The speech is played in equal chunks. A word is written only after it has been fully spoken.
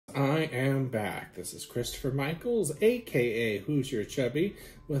I am back. This is Kristopher Michaels, aka Who's Your Chubby,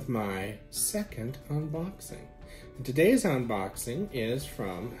 with my second unboxing. And today's unboxing is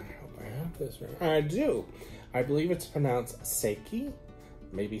from, I hope I have this right. I do. I believe it's pronounced Saki,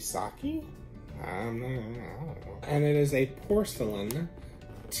 maybe Saki? I don't know. And it is a porcelain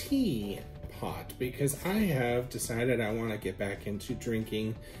teapot because I have decided I want to get back into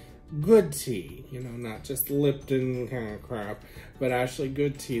drinking good tea, you know, not just Lipton kind of crap, but actually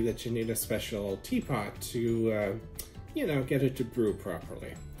good tea that you need a special teapot to, you know, get it to brew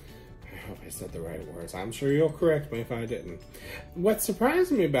properly. I hope I said the right words. I'm sure you'll correct me if I didn't. What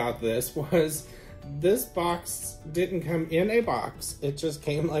surprised me about this was this box didn't come in a box. It just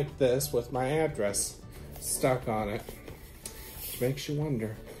came like this with my address stuck on it, which makes you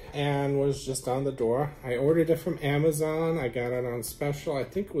wonder. And was just on the door. I ordered it from Amazon. I got it on special. I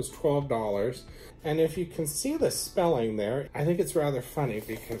think it was $12. And if you can see the spelling there, I think it's rather funny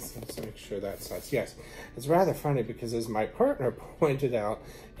because, let's make sure that says, yes, it's rather funny because as my partner pointed out,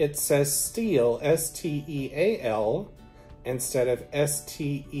 it says steel, S-T-E-A-L, instead of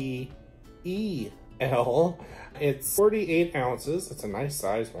S-T-E-E-L. It's 48 ounces. It's a nice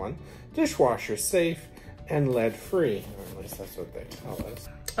size one. Dishwasher safe and lead free. Or at least that's what they tell us.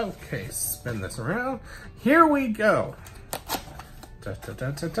 Okay, spin this around. Here we go. Da, da,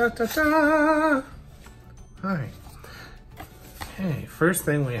 da, da, da, da, da. All right. Okay, first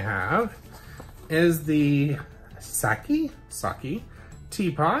thing we have is the Saki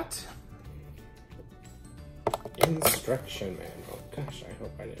Teapot instruction manual. Gosh, I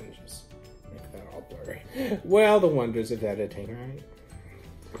hope I didn't just make that all blurry. Well, the wonders of editing, right?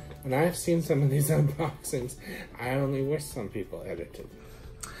 When I've seen some of these unboxings, I only wish some people edited.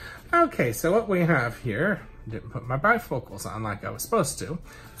 Okay, so what we have here, didn't put my bifocals on like I was supposed to,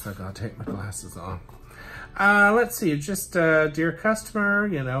 so I gotta take my glasses off. Let's see, just dear customer,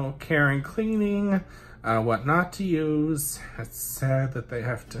 you know, care and cleaning, what not to use. It's sad that they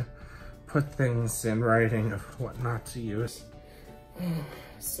have to put things in writing of what not to use. Oh,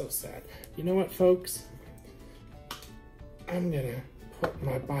 so sad. You know what, folks? I'm gonna put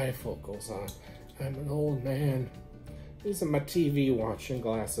my bifocals on. I'm an old man. These are my TV watching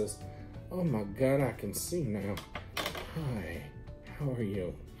glasses. Oh my God, I can see now. Hi, how are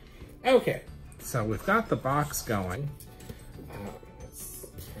you? Okay, so we've got the box going. It's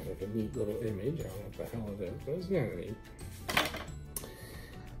kind of a neat little image. I don't know what the hell it is, but it's kind of neat.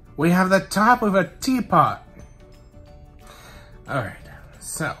 We have the top of a teapot. All right,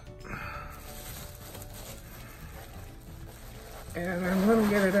 so. And I'm gonna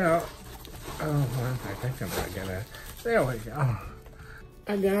get it out. Oh, well, I think I'm gonna get it. There we go.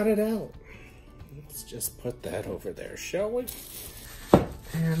 I got it out. Let's just put that over there, shall we?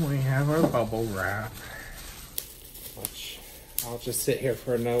 And we have our bubble wrap. Which I'll just sit here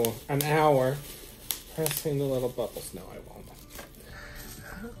for an hour pressing the little bubbles. No, I won't.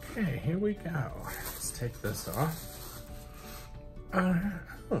 Okay, here we go. Let's take this off. Oh,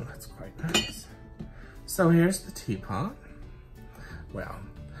 that's quite nice. So here's the teapot. Well,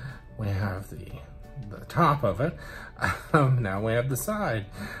 we have the top of it. Now we have the side.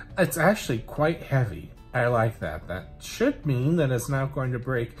 It's actually quite heavy. I like that. That should mean that it's not going to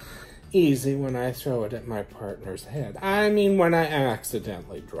break easy when I throw it at my partner's head. I mean, when I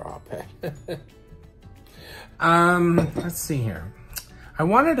accidentally drop it. Let's see here. I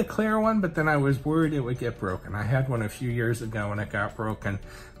wanted a clear one, but then I was worried it would get broken. I had one a few years ago and it got broken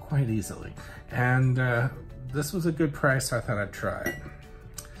quite easily. And this was a good price, so I thought I'd try it.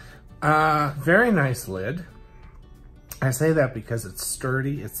 Very nice lid. I say that because it's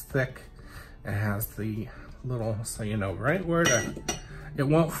sturdy, it's thick. It has the little, so you know right where to, it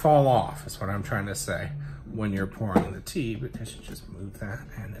won't fall off, is what I'm trying to say, when you're pouring the tea, because you just move that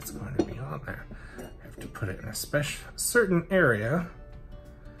and it's going to be on there. You have to put it in a certain area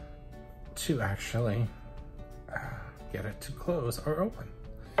to actually get it to close or open.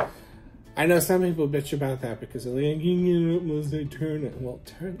 I know some people bitch about that because they're like, once they turn it. Well,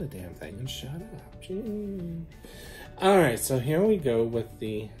 turn the damn thing and shut up. Jeez. All right, so here we go with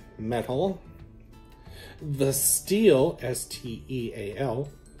the metal. The steel, S-T-E-A-L.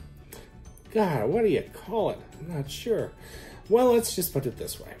 God, what do you call it? I'm not sure. Well, let's just put it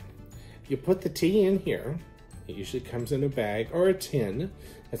this way. You put the tea in here. It usually comes in a bag or a tin.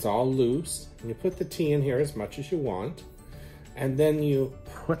 It's all loose. And you put the tea in here as much as you want. And then you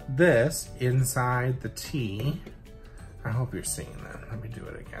put this inside the tea. I hope you're seeing that. Let me do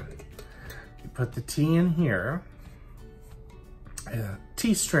it again. You put the tea in here.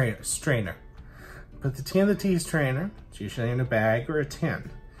 Tea strainer. Put the tea in the tea strainer. It's usually in a bag or a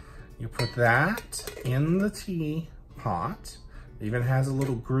tin. You put that in the tea pot. Even has a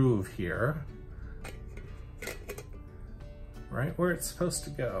little groove here. Right where it's supposed to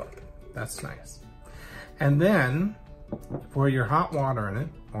go. That's nice. And then pour your hot water in it,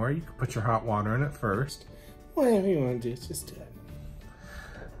 or you can put your hot water in it first. Whatever you want to do, just do it.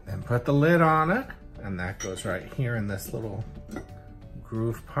 Then put the lid on it, and that goes right here in this little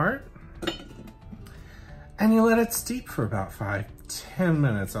groove part. And you let it steep for about 5-10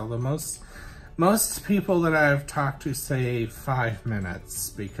 minutes, although most people that I've talked to say 5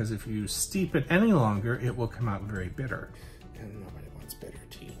 minutes, because if you steep it any longer, it will come out very bitter. And nobody wants bitter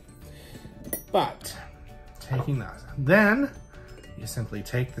tea. But, taking that, then you simply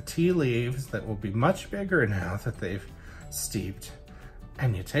take the tea leaves that will be much bigger now that they've steeped,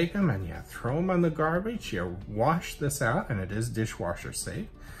 and you take them and you throw them in the garbage, you wash this out, and it is dishwasher safe,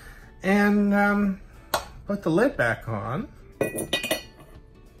 and put the lid back on,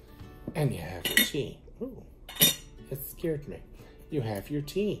 and you have your tea. Ooh, it scared me. You have your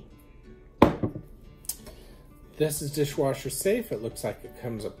tea. This is dishwasher safe. It looks like it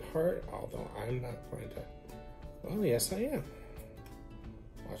comes apart, although I'm not going to. Well, yes, I am.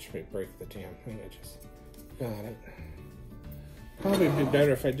 Watch me break the damn thing. I just got it. Probably be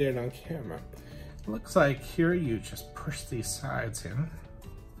better if I did it on camera. It looks like here you just push these sides in.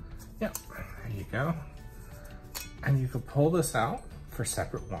 Yep, there you go. And you can pull this out for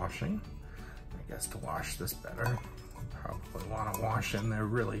separate washing. I guess to wash this better, you probably want to wash in there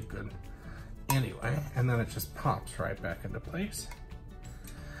really good anyway, and then it just pops right back into place.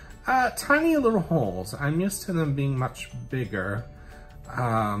 Tiny little holes. I'm used to them being much bigger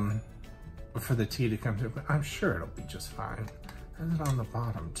for the tea to come through, but I'm sure it'll be just fine. And it on the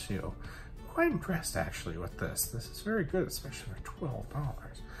bottom too. I'm quite impressed actually with this. This is very good, especially for $12.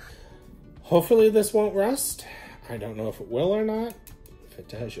 Hopefully this won't rust. I don't know if it will or not. If it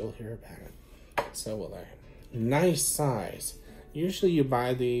does, you'll hear about it. So will I. Nice size. Usually you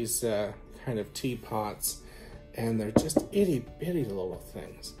buy these kind of teapots and they're just itty bitty little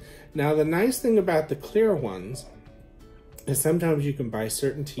things. Now the nice thing about the clear ones is sometimes you can buy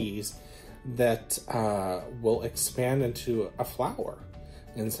certain teas that will expand into a flower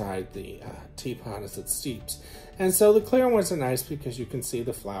inside the teapot as it steeps. And so the clear ones are nice because you can see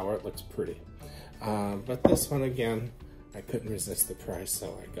the flower, it looks pretty. But this one, again, I couldn't resist the price,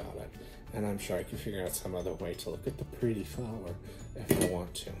 so I got it. And I'm sure I can figure out some other way to look at the pretty flower if I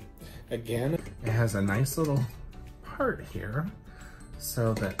want to. Again, it has a nice little part here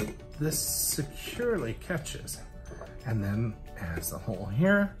so that this securely catches. And then it has a hole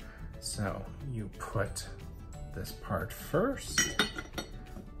here. So you put this part first,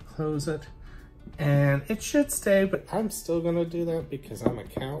 close it, and it should stay, but I'm still gonna do that because I'm a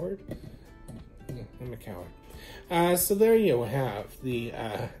coward. I'm a coward. So there you have the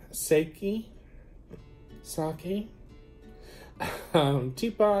Saki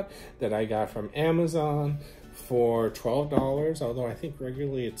teapot that I got from Amazon for $12, although I think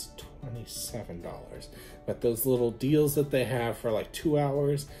regularly it's $27. But those little deals that they have for like 2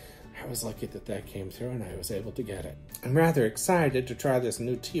 hours, I was lucky that that came through and I was able to get it. I'm rather excited to try this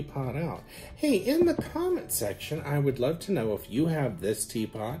new teapot out. Hey, in the comment section, I would love to know if you have this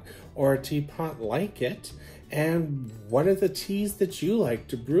teapot or a teapot like it, and what are the teas that you like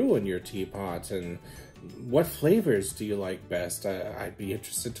to brew in your teapot, and what flavors do you like best? I'd be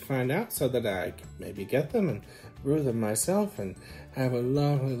interested to find out so that I could maybe get them and brew them myself and have a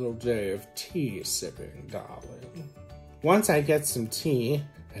lovely little day of tea sipping, darling. Once I get some tea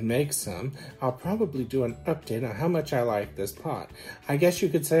and make some, I'll probably do an update on how much I like this pot. I guess you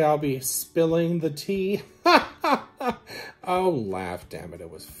could say I'll be spilling the tea. Oh, laugh, damn it, it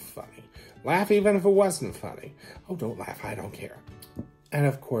was funny. Laugh even if it wasn't funny. Oh, don't laugh, I don't care. And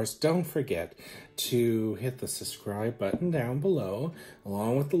of course, don't forget to hit the subscribe button down below,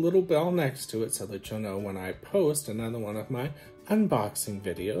 along with the little bell next to it so that you'll know when I post another one of my unboxing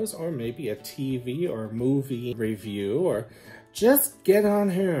videos, or maybe a TV or movie review, or just get on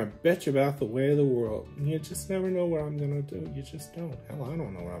here and bitch about the way of the world. You just never know what I'm gonna do. You just don't. Hell, I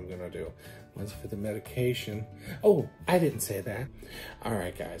don't know what I'm gonna do. One's for the medication. Oh, I didn't say that. All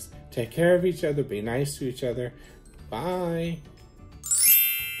right, guys. Take care of each other. Be nice to each other. Bye.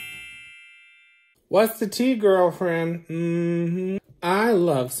 What's the tea, girlfriend? I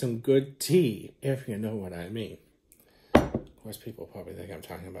love some good tea, if you know what I mean. Of course, people probably think I'm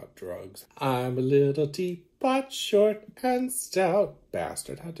talking about drugs. I'm a little teapot, short and stout.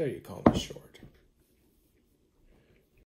 Bastard, how dare you call me short?